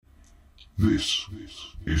This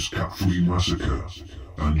is Cat Free Massacre,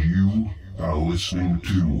 and you are listening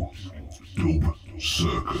to Dub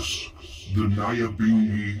Circus, the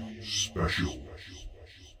Nyabingi Special.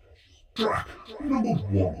 Track number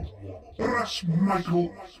 1, Ras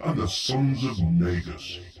Michael and the Sons of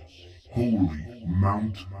Nagus, Holy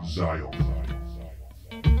Mount Zion.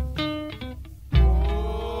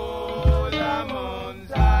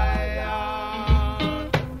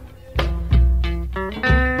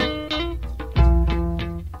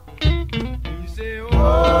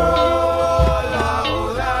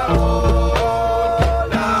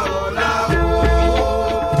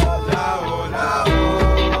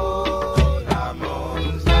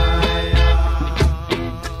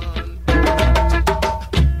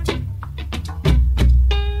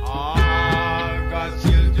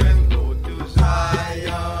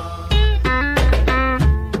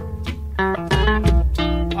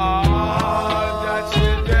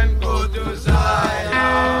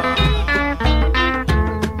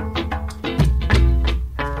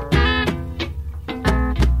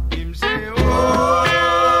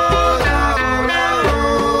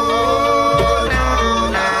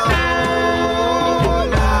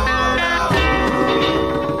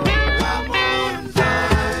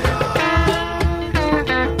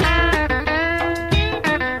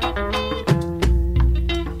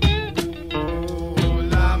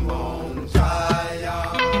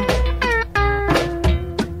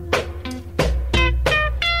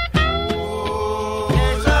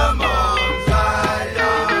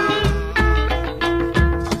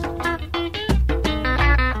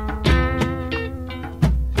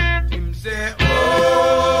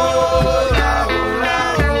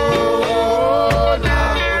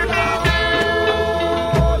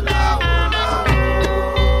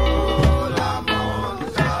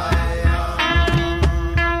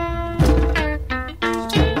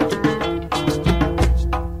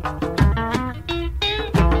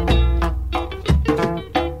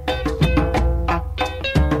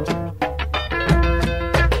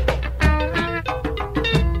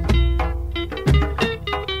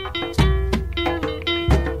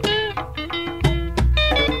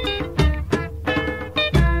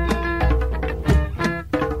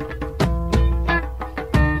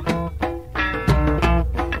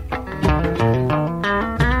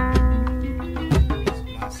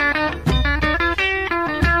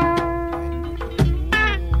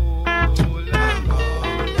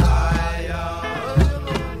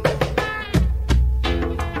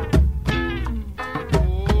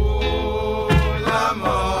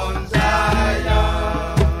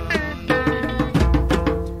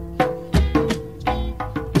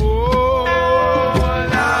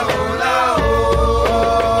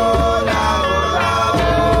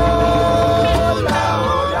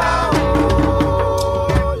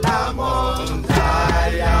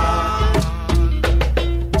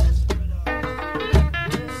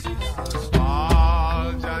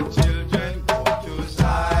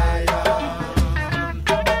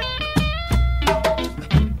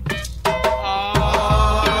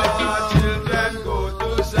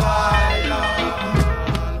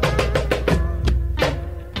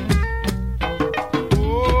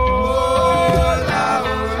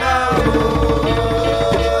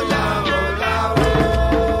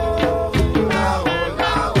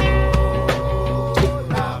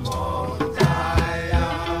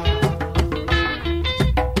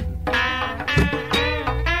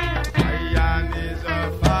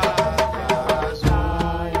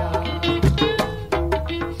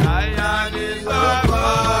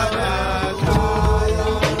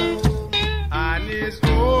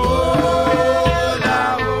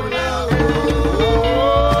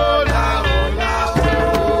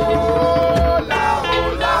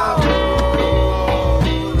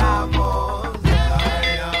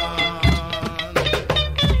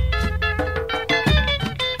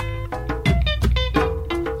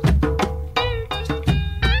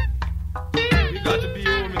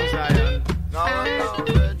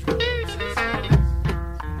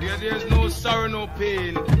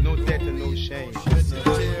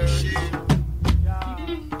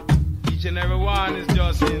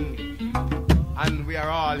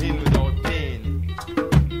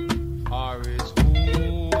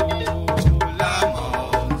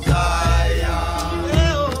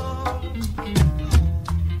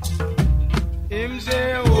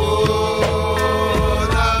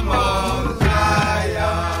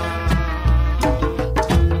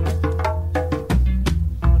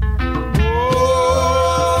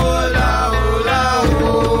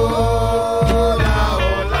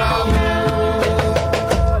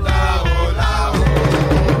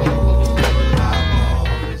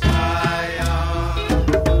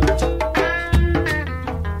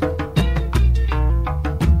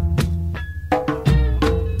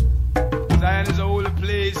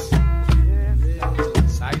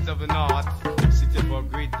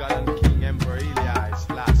 and King Emperor Eli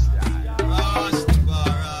Selassie.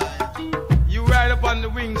 You ride upon the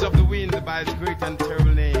wings of the wind by his great and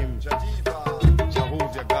terrible name,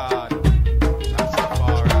 Jehovah God.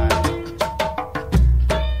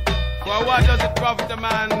 For what does it profit a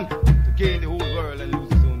man to gain the whole world and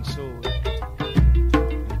lose his own soul?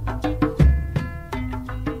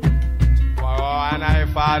 For and I,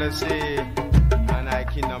 Father, say, and thy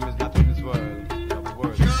kingdom is not of this world, but of the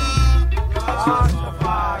world.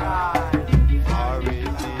 For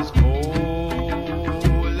it is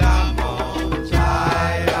cold among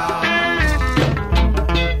Zion.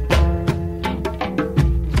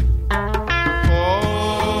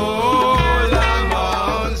 Cold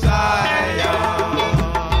among Zion.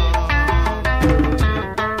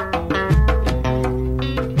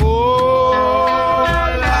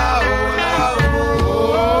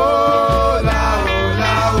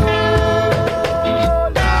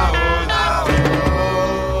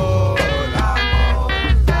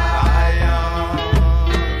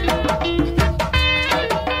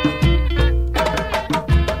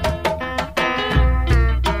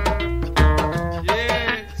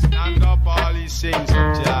 Stand up, all these saints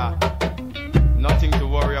of Jah. Nothing to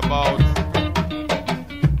worry about.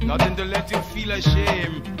 Nothing to let you feel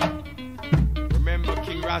ashamed. Remember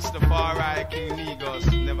King Rastafari, King Negos,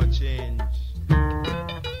 never change.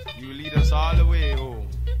 You lead us all the way home.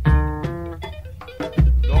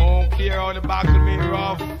 Don't care how the battle may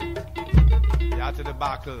rough. After the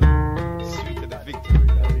battle, sweet to the victory.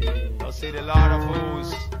 Thus say the Lord of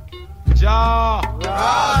hosts, Jah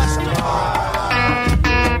Rastafari.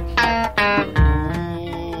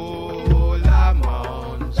 Oh, la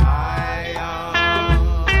Mount Zion.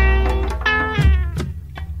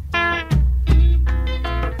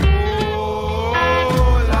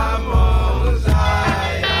 Oh, la Mount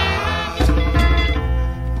Zion.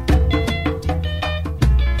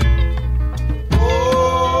 Oh,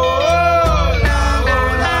 la,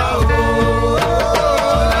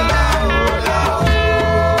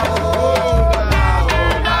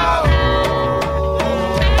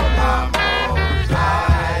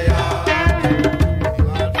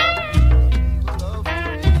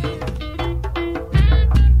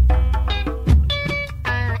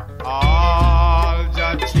 all the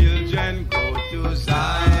children go to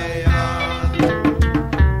Zion.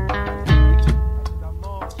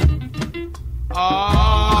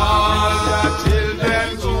 All the children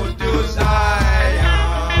go to Zion.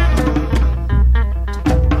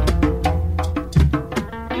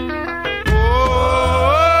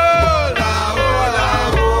 Oh, la, oh, la,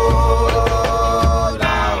 oh,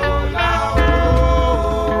 la, oh, la, oh,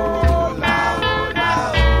 la, oh, la,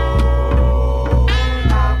 oh,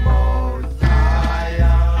 la, Mount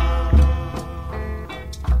Zion.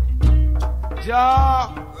 Jah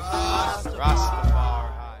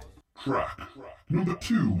Rastafari. Track number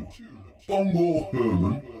 2, Bongo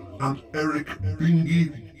Herman and Eric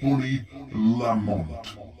Bingy Bunny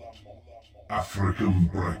Lamont. African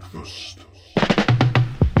Breakfast.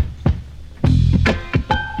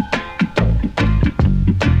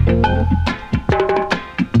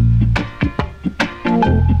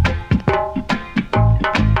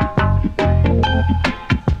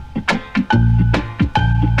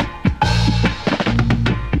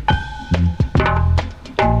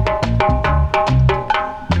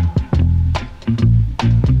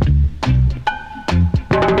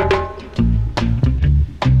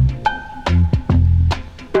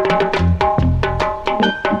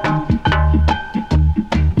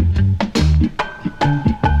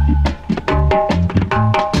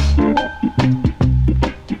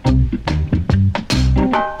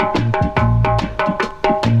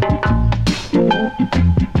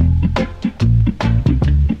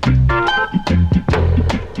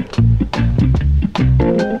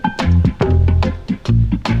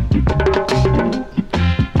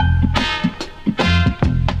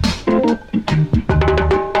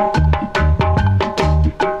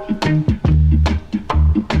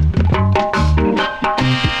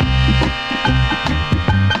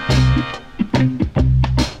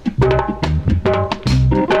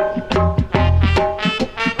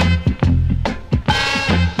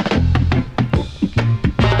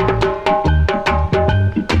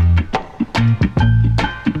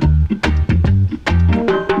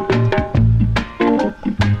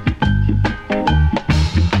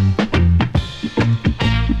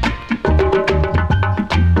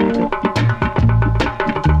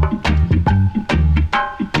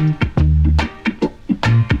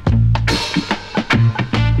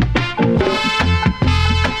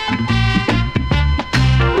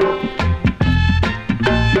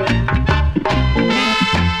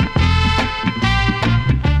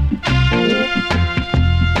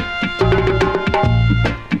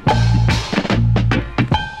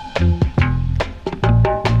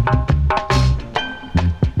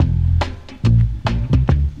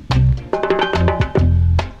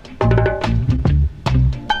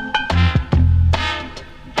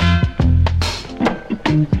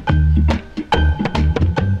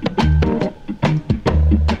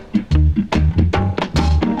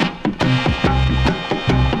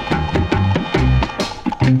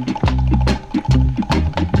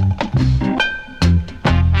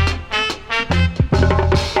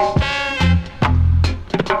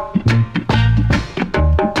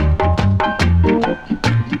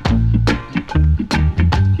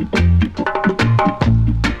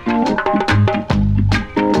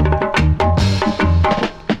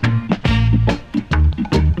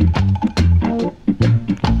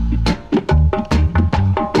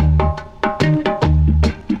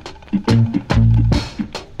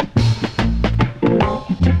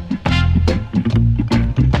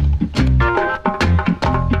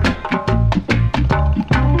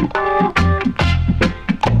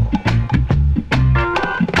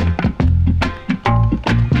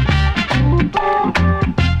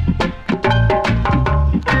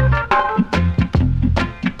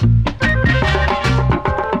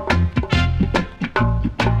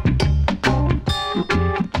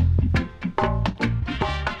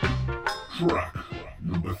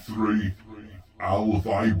 Al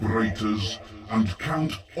Vibrators, and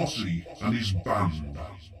Count Ossie and his band.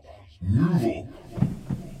 Move up.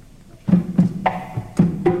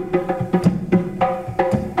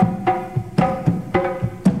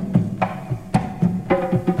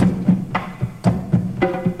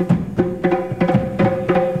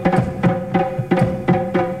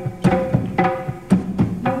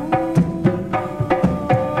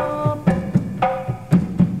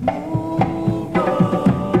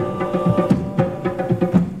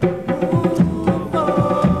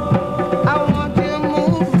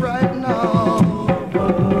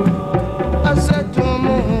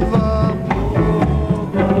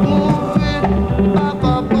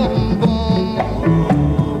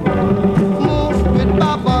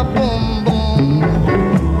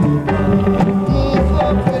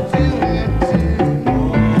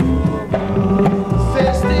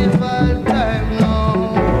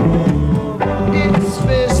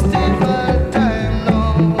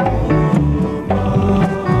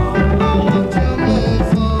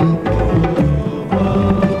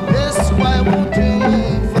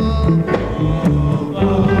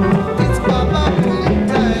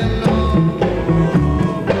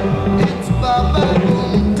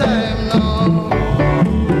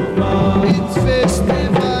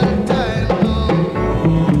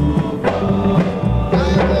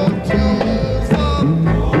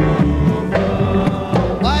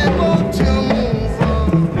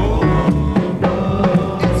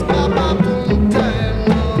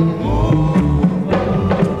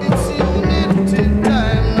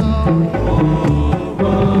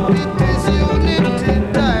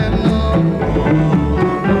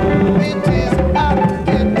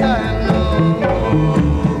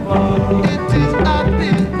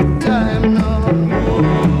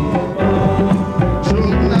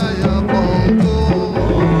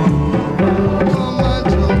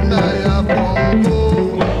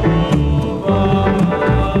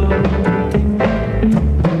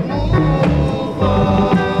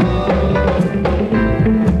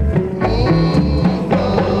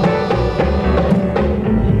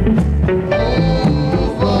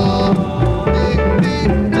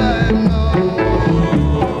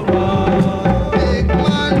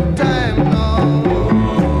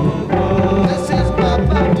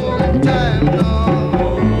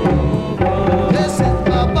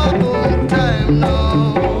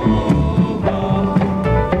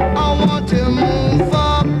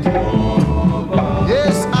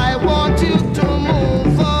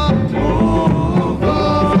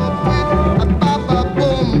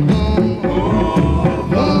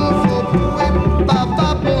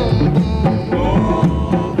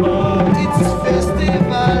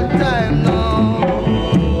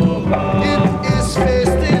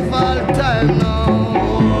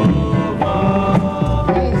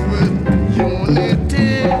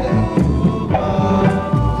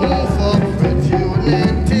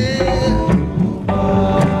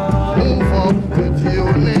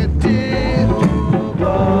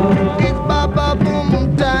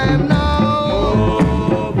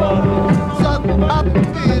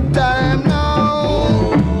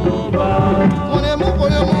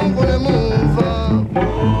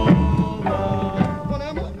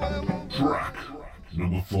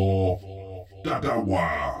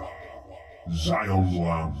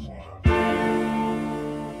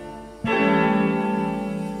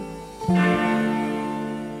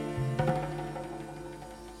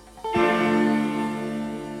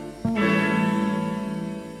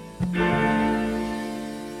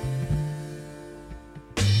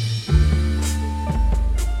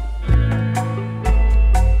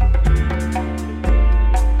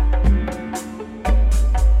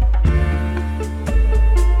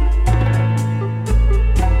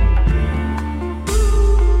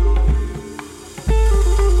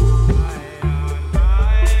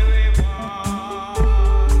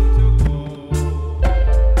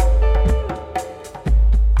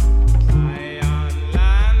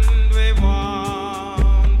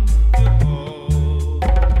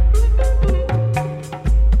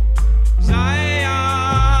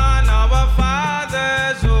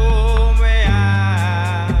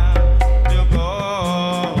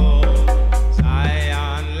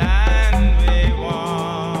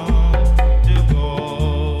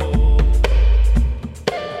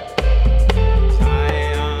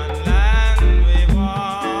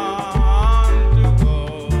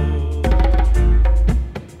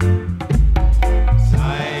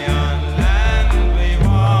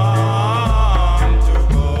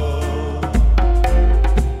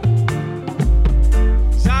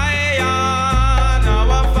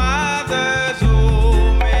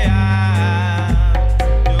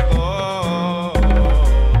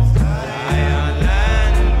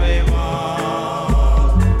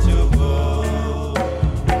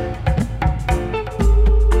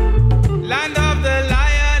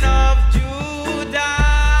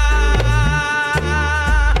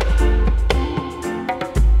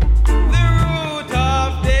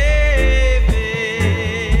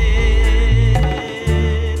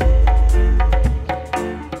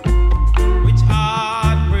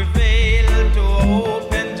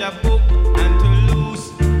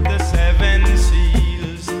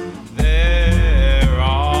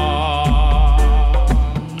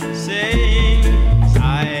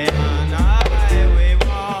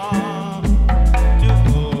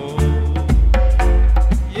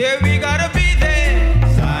 Yeah, we gotta be there.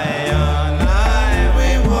 Zion, we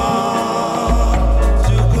want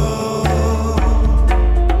to go.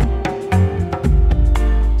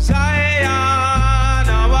 Zion,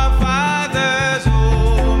 our father's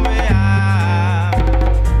home, we have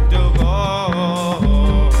to go.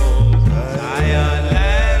 Zion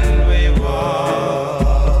land, we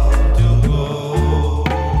want to go.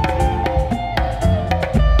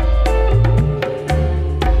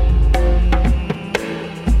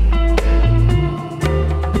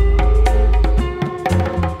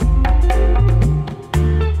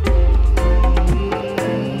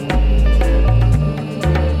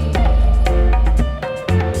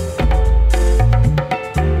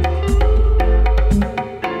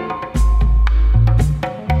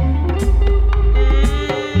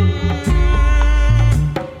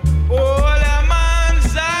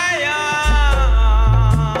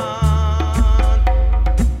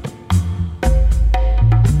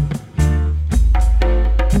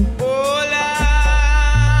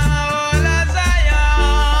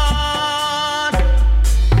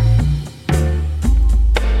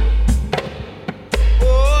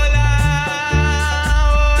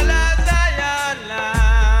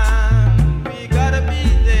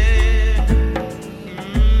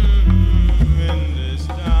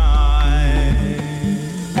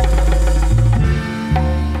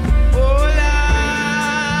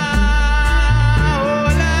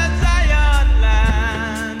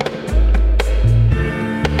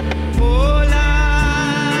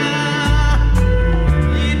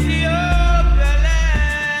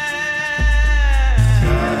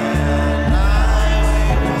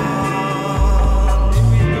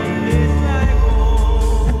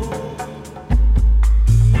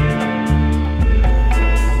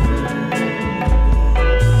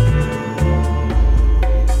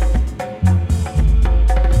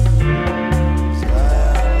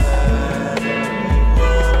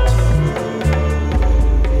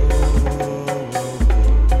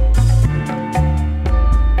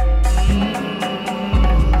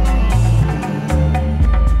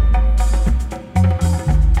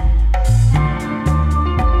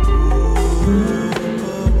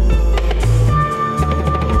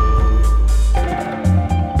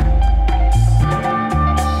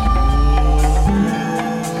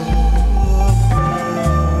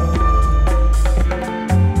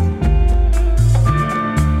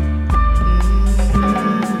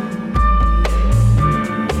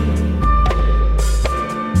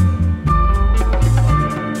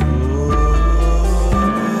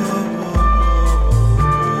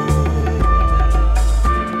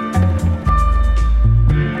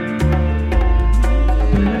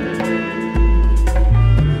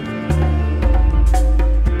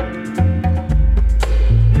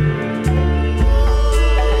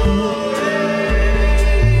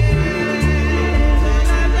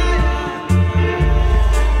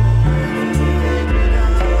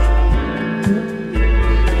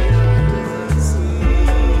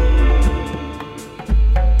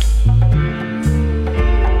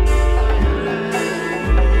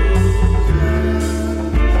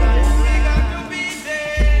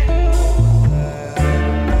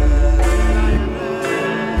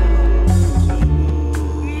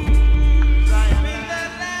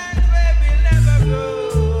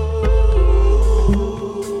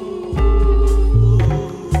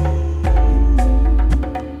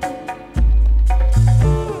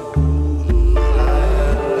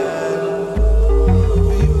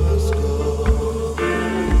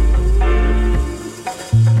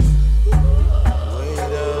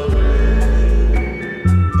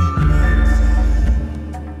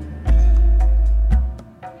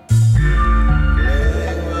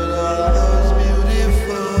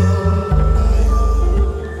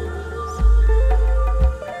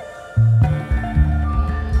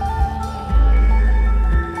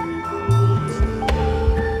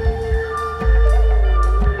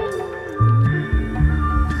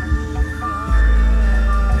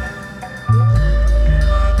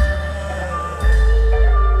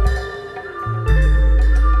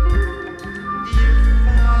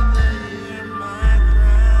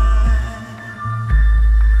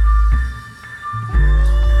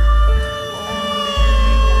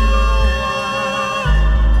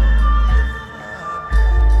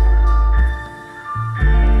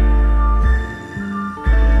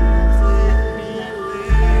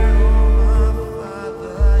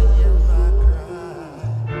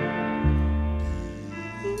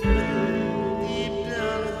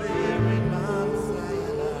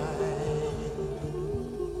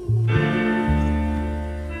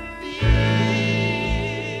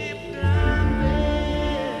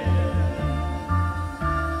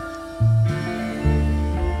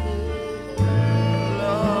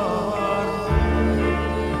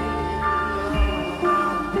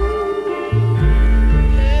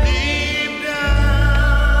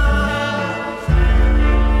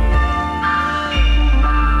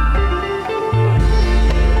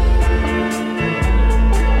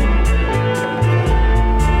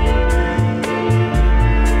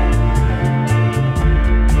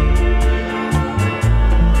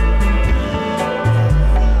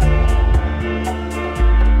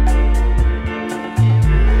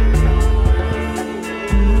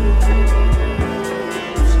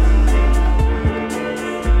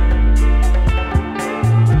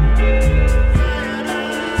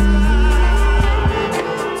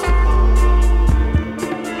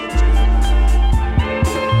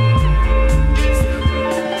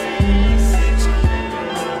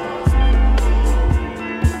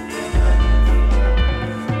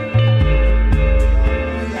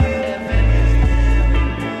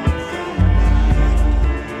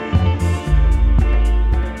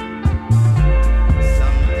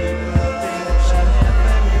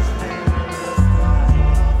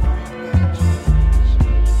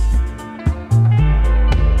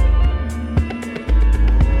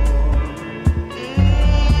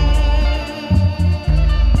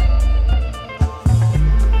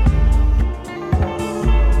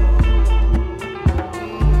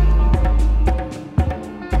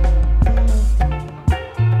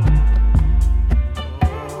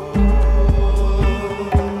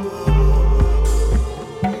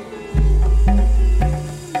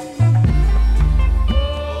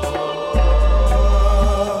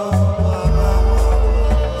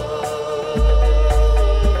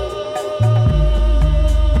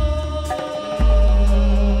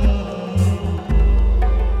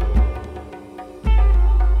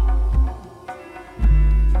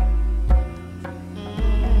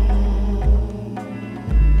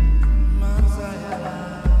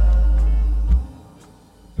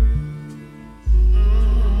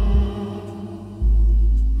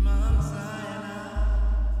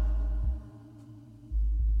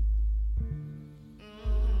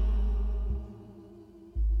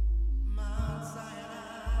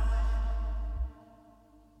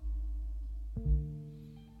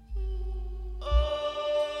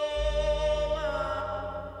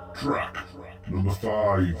 Track number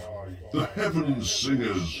 5. The Heaven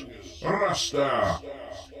Singers, Rasta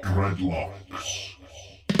Dreadlocks.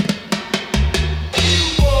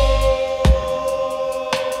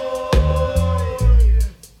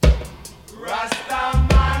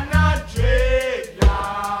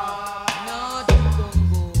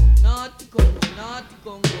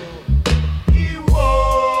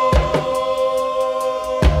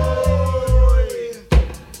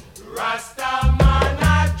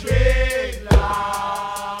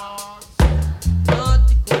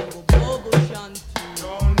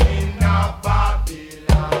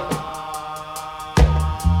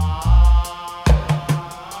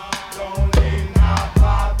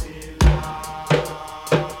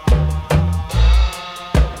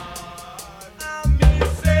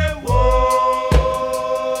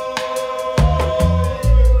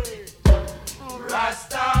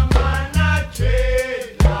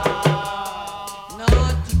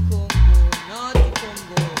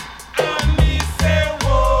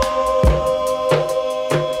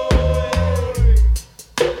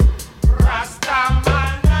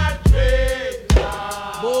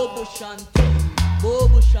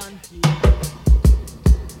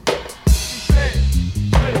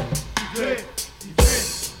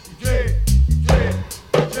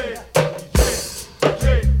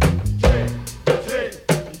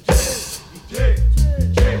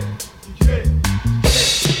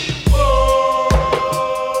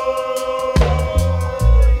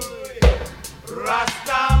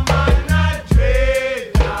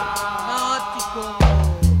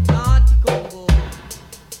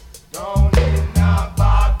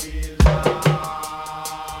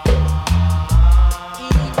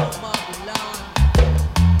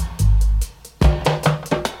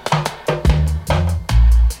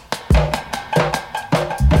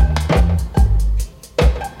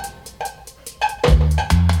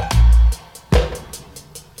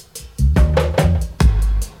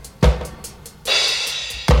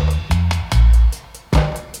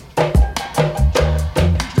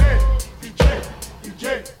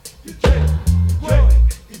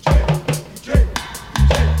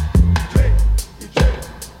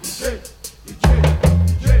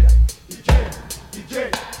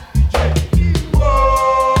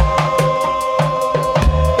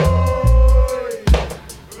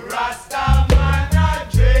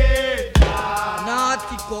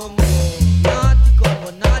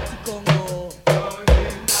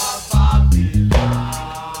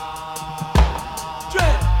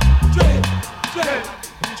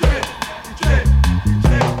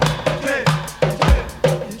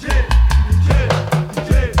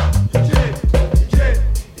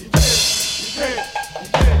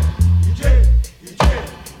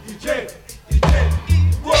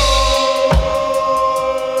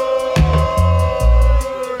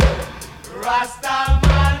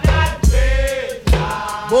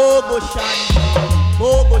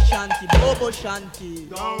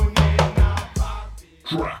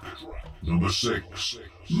 Track number 6.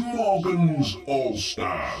 Morgan's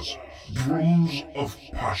All-Stars, Drums of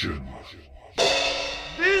Passion.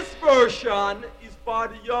 This version is for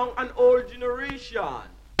the young and old generation.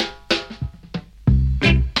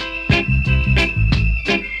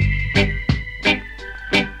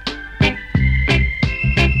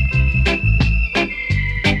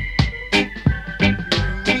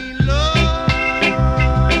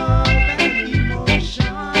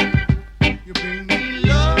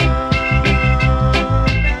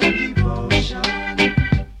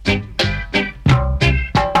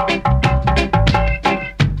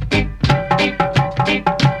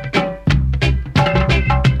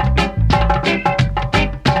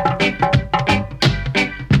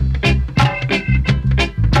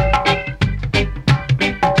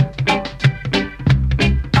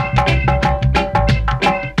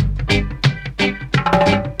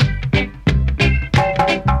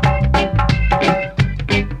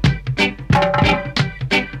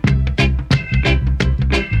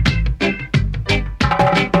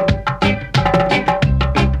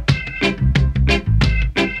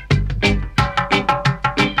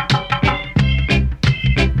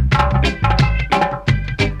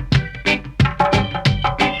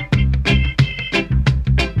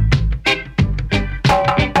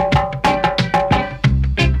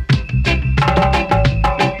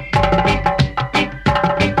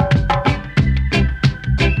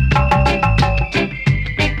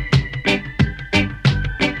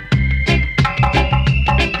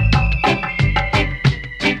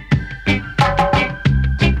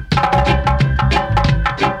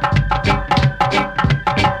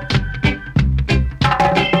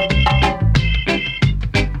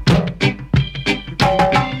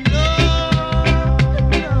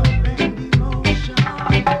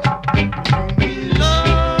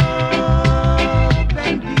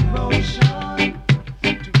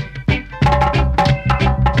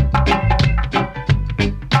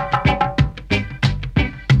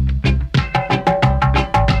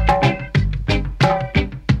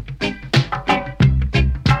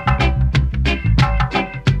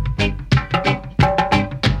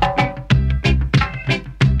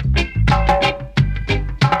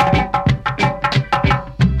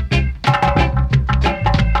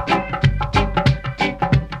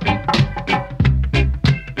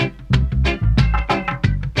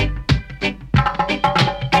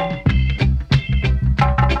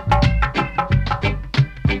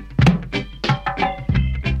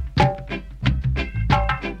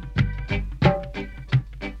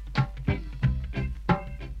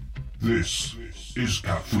 This is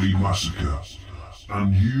Cat Flea Massacre,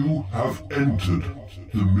 and you have entered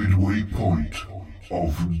the midway point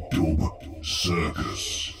of Dub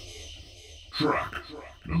Circus. Track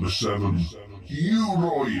number 7,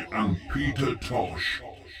 U-Roy and Peter Tosh,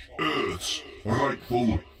 Earth's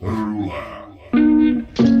rightful ruler.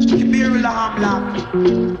 Kibirula Hamlak,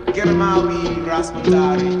 Germawi,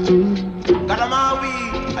 Rasputari, Gadamawi,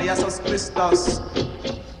 Ayasos Christos,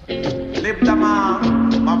 Libdama,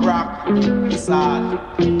 Mabrak, Isad,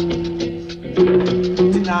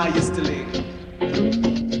 Tina Yistili.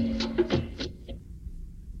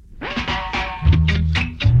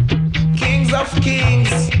 Kings of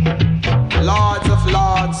kings, lords of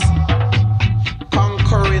lords,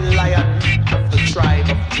 conquering lion of the tribe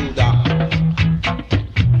of Judah.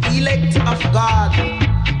 Elect of God,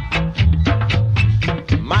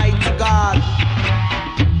 mighty God,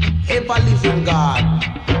 ever-living God,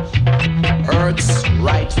 Earth's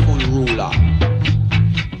rightful ruler.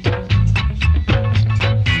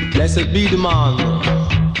 Blessed be the man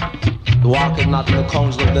who walketh not in the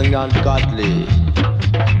counsel of the ungodly,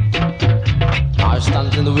 nor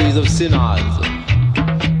standeth in the ways of sinners,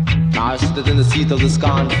 nor sitteth in the seat of the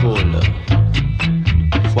scornful.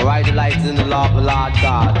 For I delight in the law of the Lord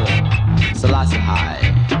God, Selassie High.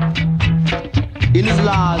 In his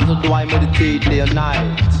laws do I meditate day and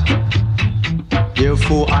night.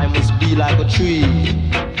 Therefore I must be like a tree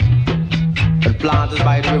that planted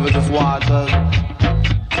by the rivers of water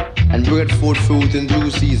and bringeth forth fruit in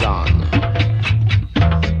due season.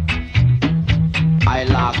 I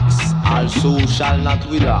locks also shall not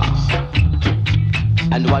wither,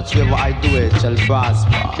 and whatsoever I do it shall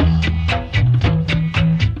prosper.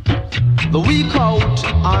 The weak out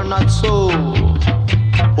are not so,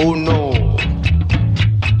 oh no.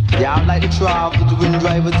 They are like the trough that the wind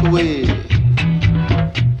driveth away.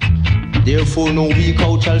 Therefore no weak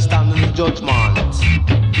out shall stand in the judgment,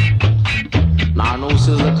 nor no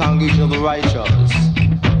sin in the congregation of the righteous.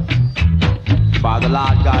 For the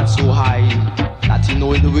Lord God so high, that he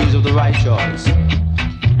knoweth the ways of the righteous,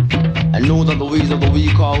 and know that the ways of the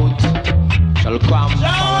weak out shall come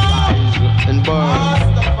paradise and burn.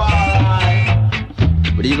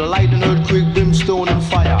 But he will light an earthquake, brimstone and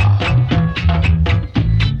fire,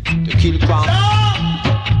 to kill cramp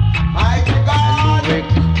and to break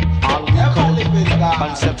all weak out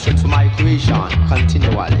conception for my creation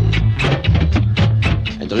continually,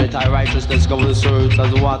 and to let thy righteousness cover the earth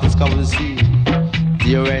as the waters cover the sea.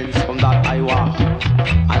 The ends from that Iowa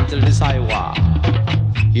until this Iowa,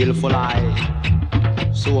 healful I,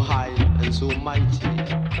 so high and so mighty.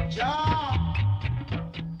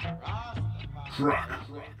 Track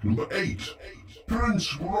number 8,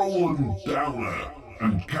 Prince Roland Downer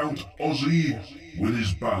and Count Ozzy with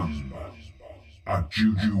his band at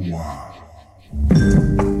Jujuwa.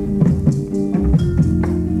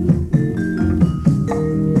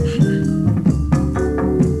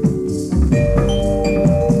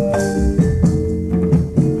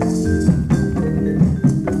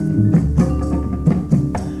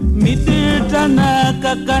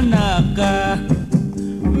 Kanaka kanaka,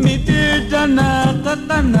 miditanaka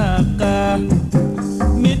kanaka,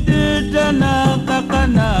 miditanaka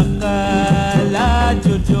kanaka, la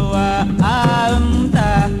jujua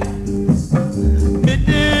anta.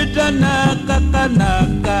 Miditanaka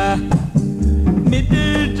kanaka,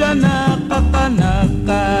 miditanaka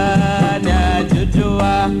kanaka, la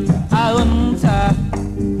jujua anta.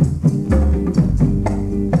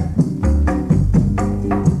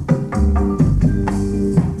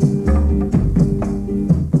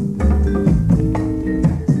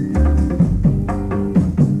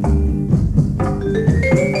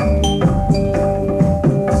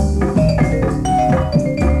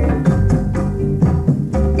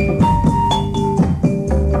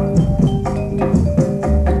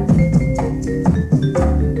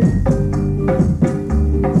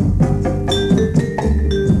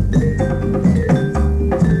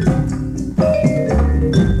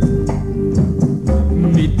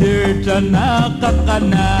 Miditanaka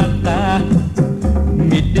kanaka,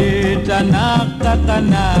 miditanaka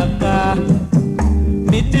kanaka,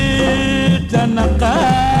 miditanaka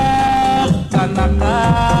kanaka,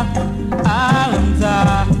 anta.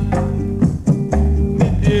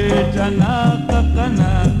 Miditanaka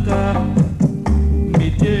kanaka,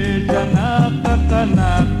 miditanaka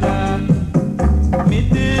kanaka,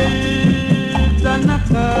 miditanaka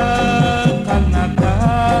kanaka,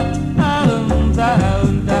 anta.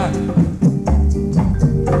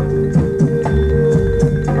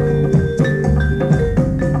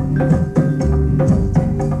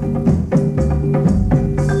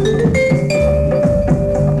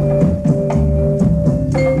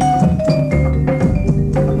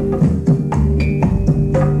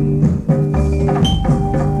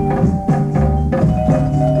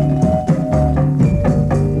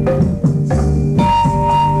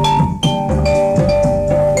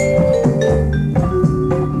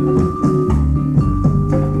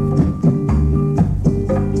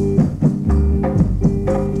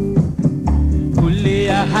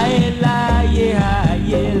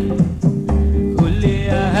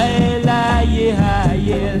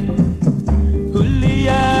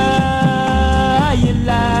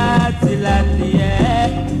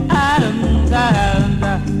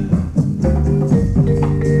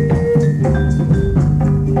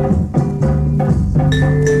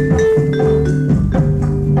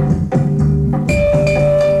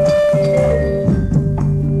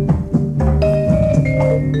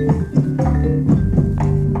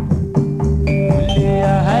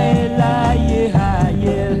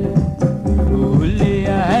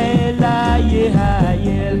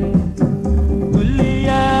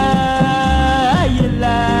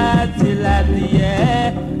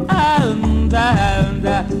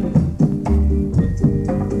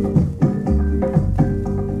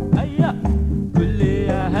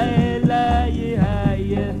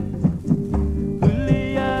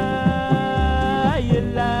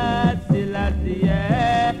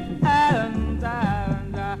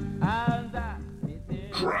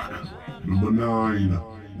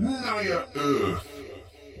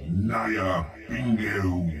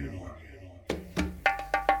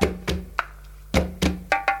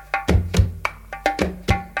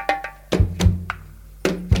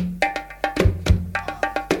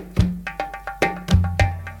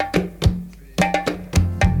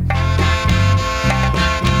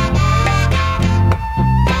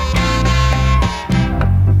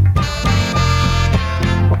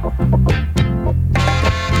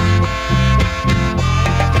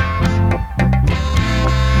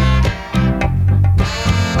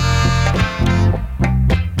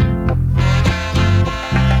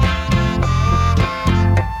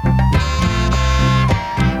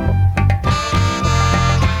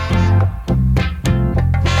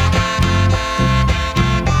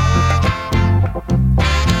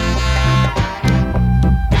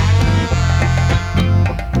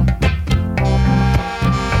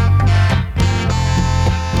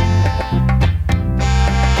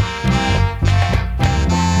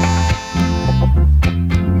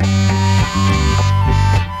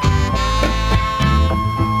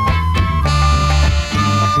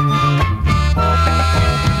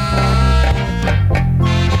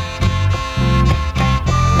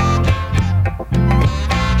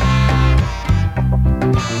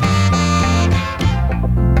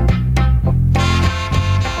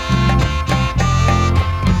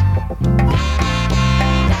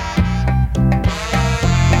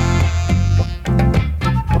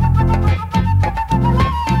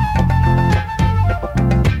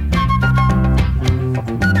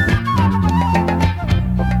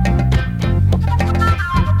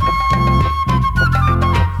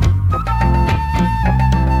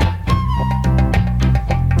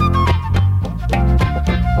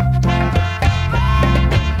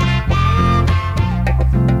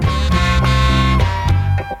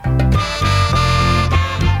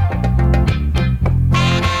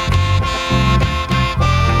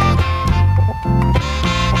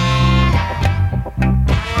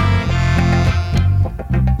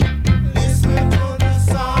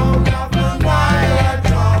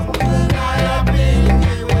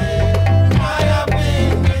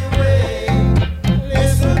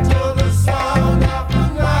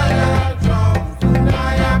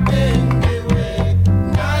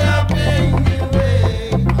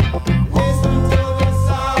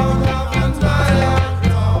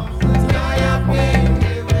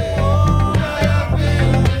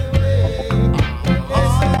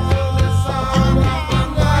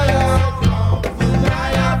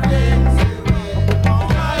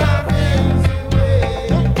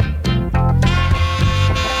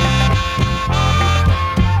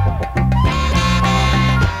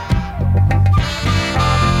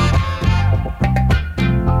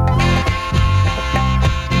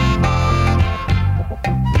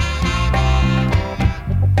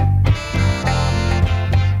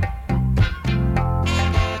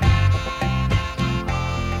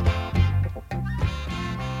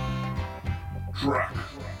 Track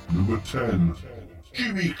number 10.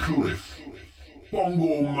 Jimmy Cliff.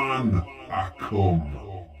 Bongo Man, I come.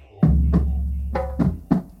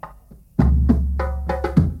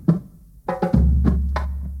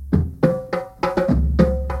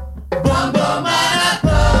 Bongo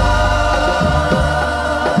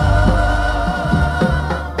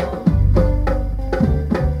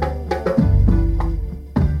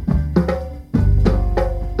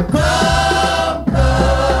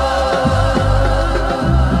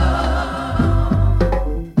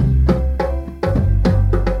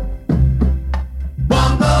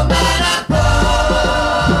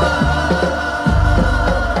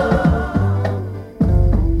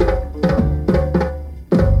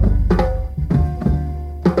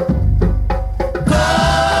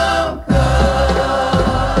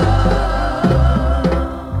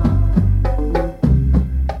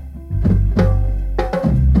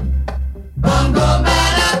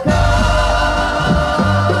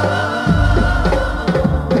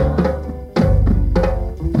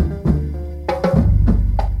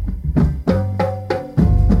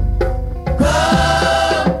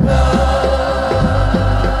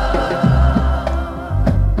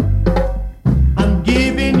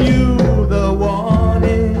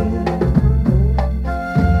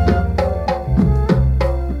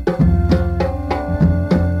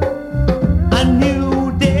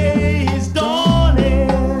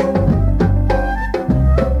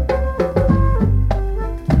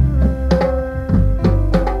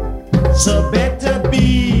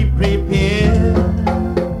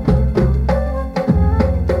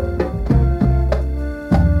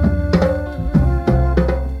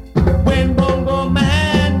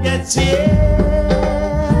gets here.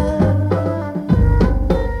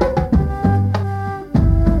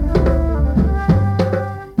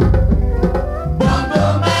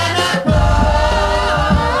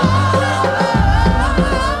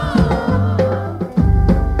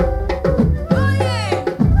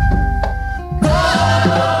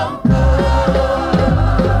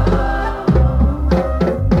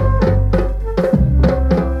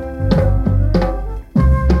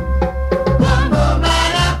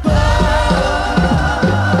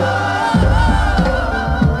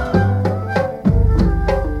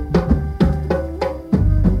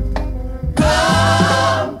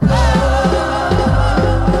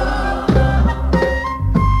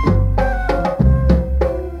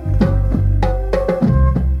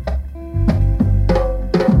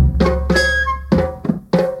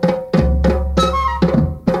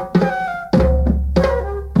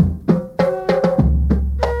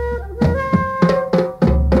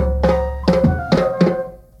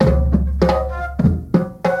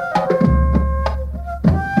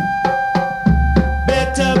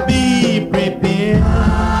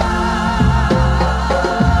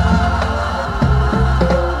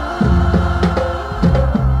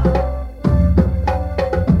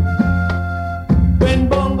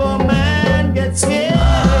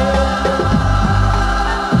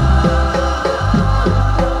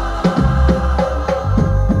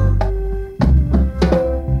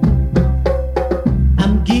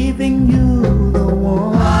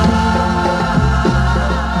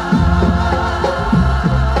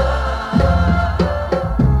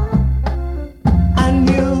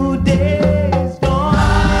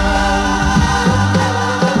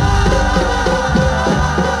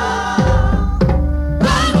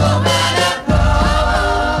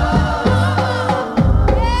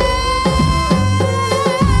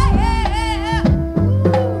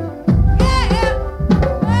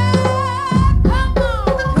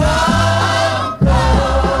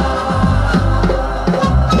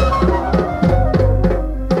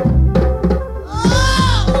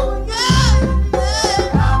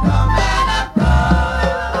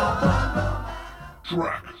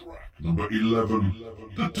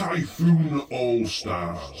 The Typhoon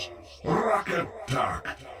All-Stars. Rock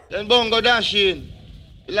Attack. Then Bongo Dashing.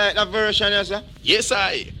 You like that version, yes, sir? Yes,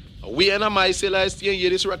 I. We and my Celestian hear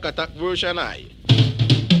this Rock Attack version, I.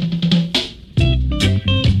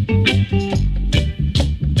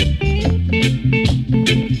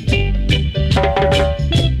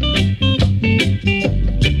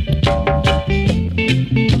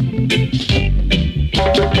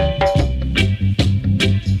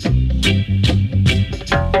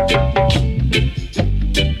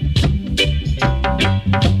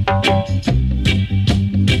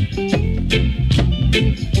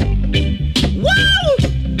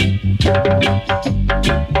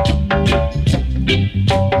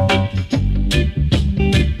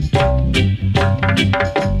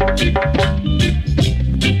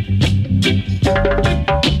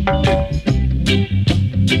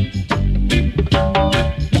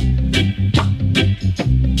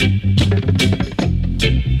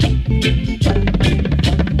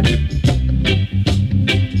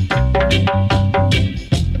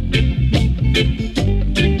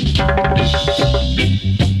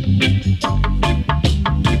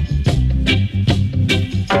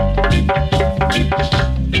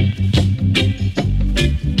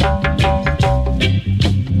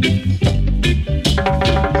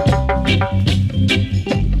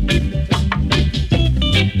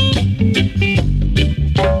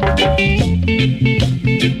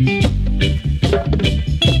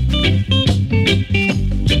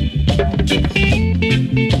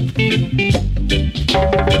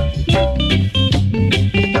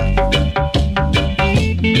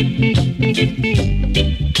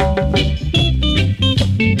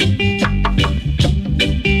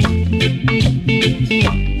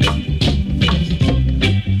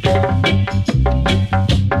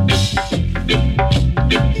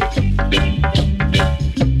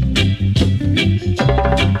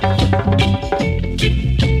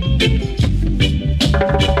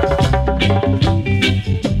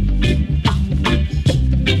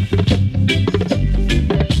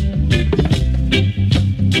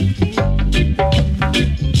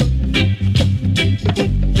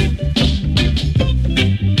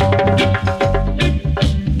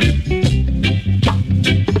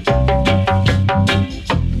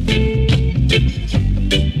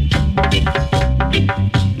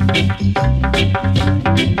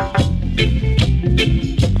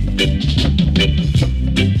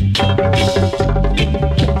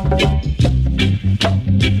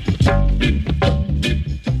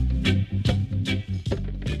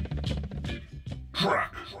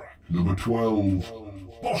 12,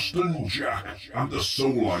 Boston Jack and the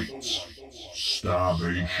Soulites,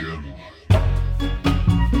 Starvation.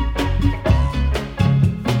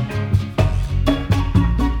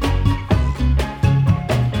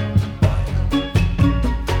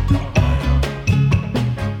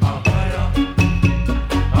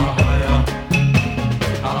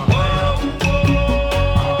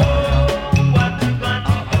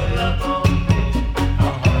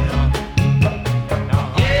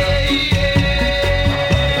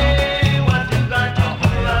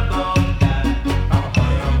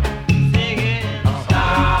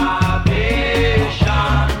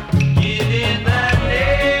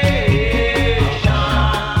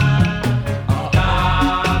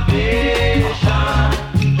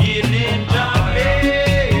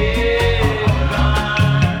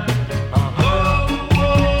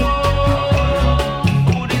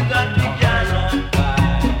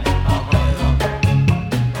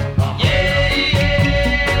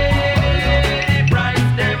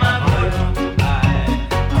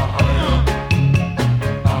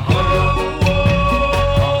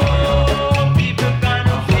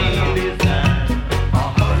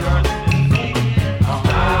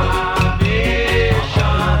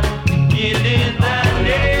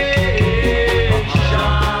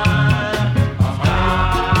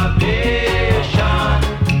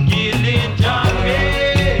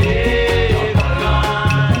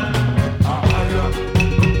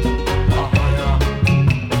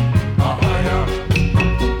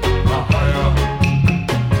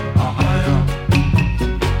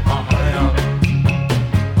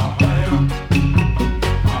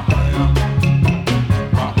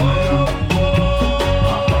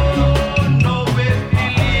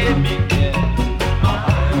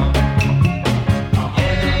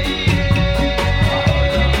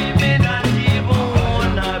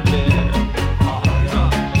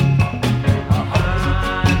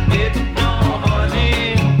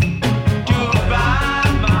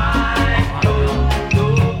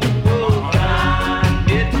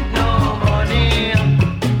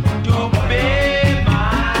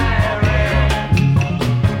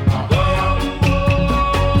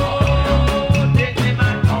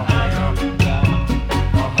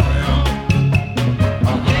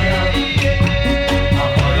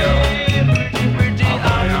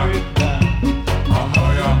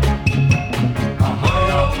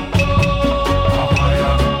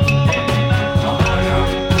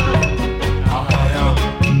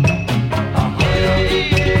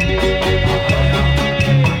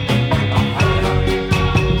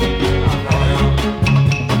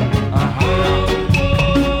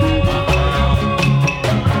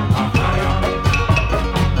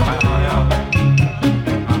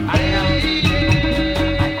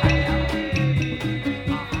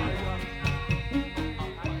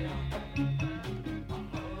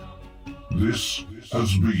 This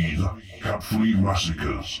has been Cap-Free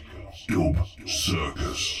Massacres Dub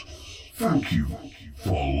Circus. Thank you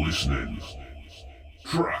for listening.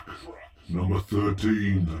 Track number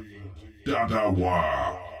 13,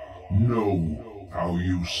 Dadawa, Know How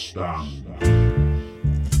You Stand.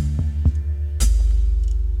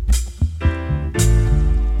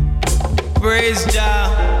 Praise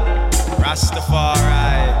Jah,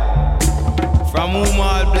 Rastafari, from whom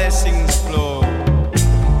all blessings flow.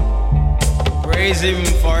 Praise Him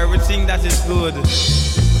for everything that is good,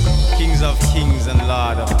 Kings of Kings and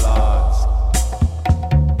Lord of Lords.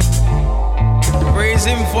 Praise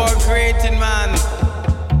Him for creating man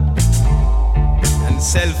and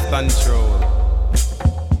self-control.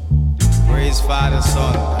 Praise Father,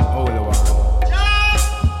 Son, and Holy One.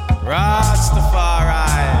 Rastafari.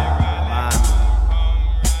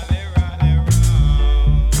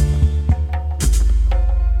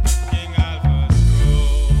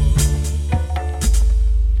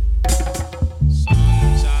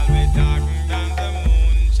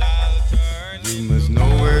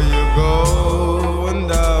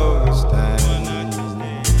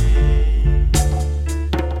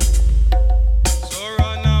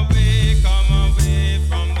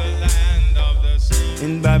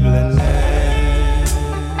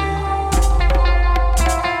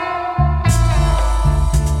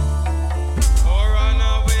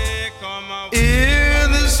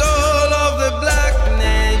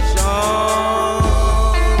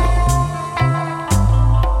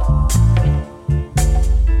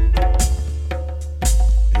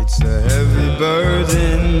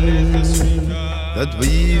 That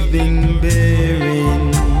we've been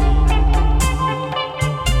bearing.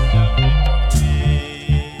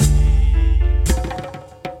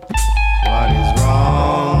 What is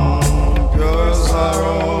wrong? Pure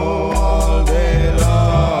sorrow all day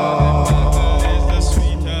long.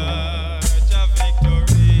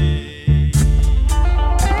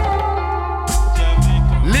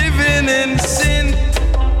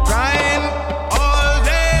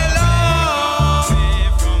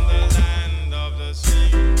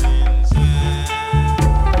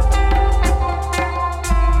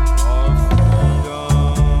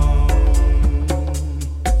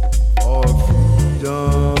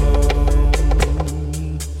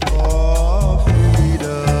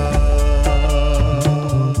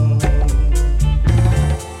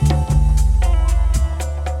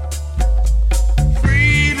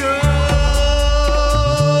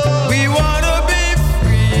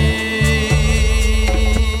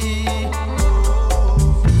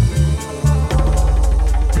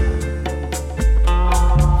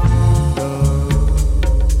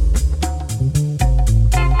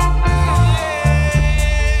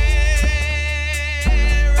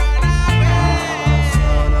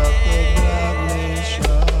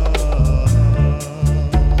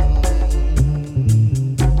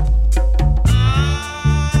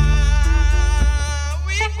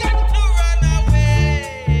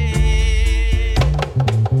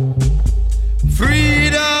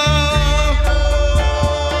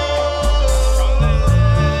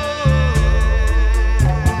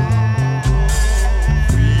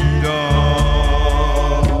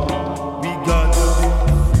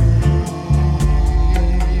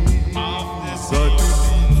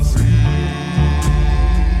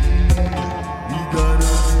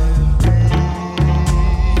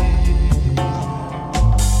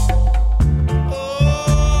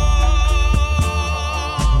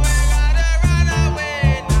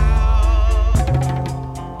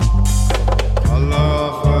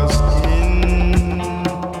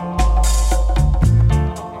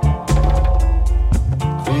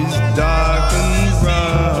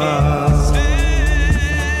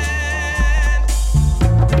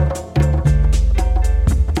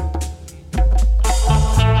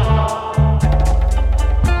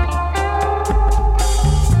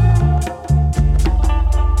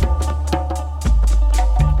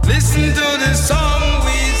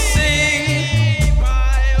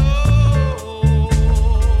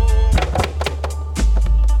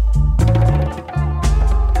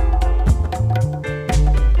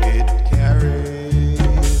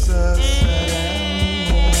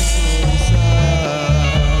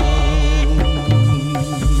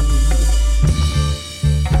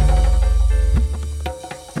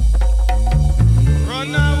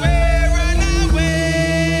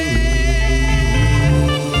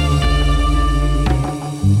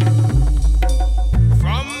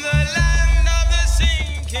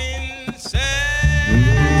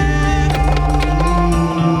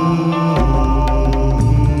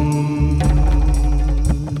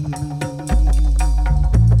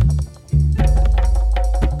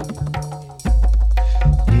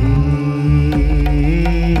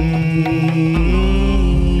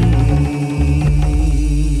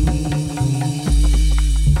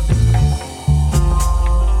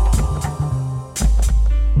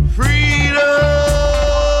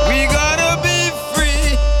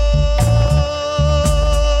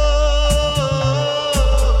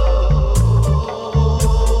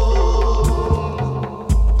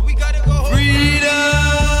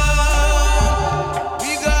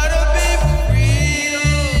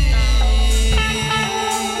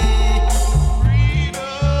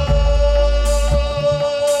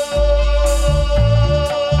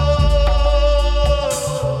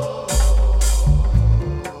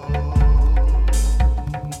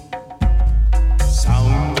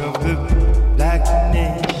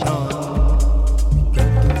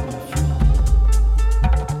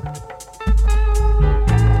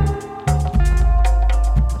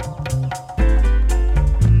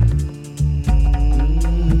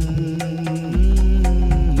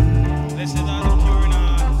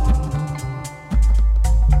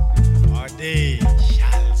 they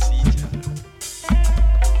shall see Jah.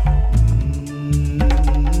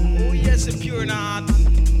 Oh yes, the pure in heart,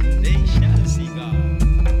 they shall see God.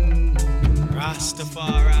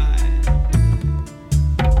 Rastafari.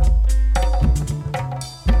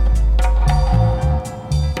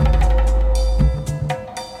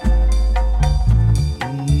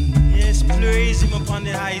 Yes, praise him upon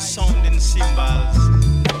the high sounding cymbals.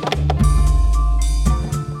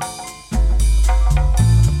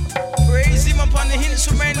 Praise him upon the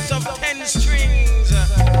instruments of 10 strings.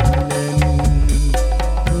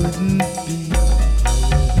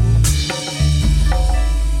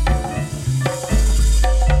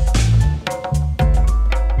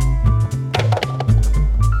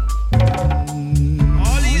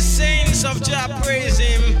 All these saints of Jah praise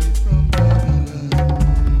him,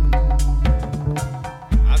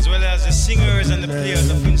 as well as the singers and the players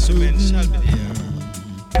of instruments shall be there.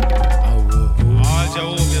 All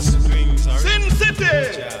Jehovah's strings are Sin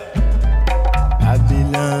City!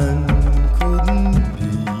 Babylon couldn't be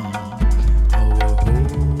our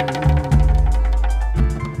home.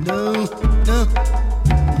 No, no, no.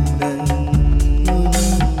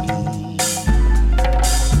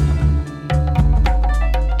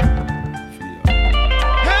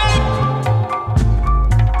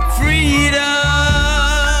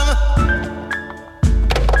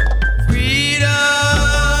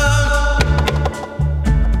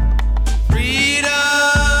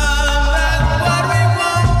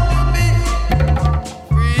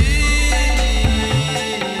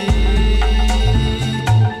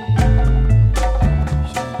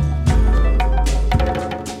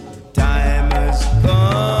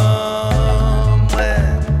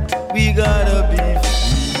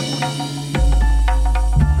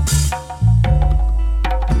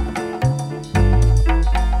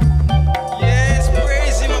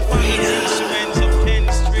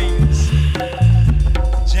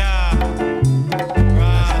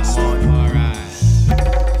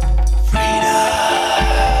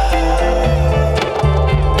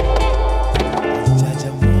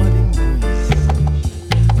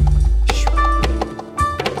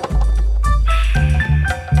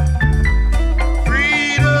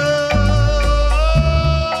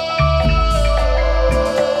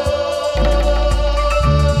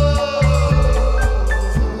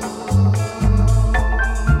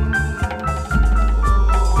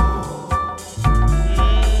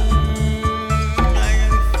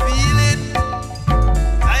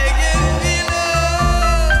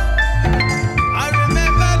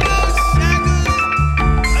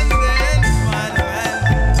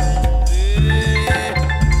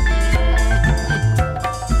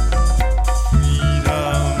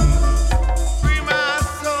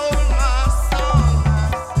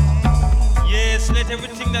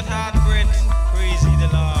 Everything that hath breath, praise ye the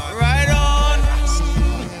Lord. Right on.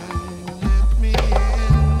 Let me in,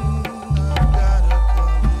 I've gotta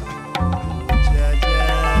come. Jah,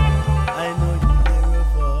 Jah, I know you hear a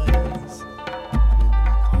voice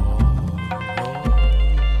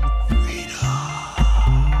when we call.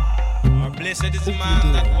 Our blessed is the man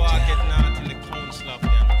that walketh not in the counsel of the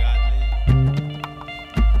ungodly,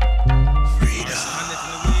 or standeth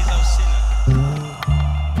in the ways of sinners,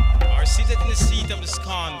 or sitteth in the seat of the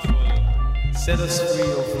scornful. Set us free,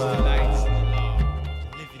 O Father.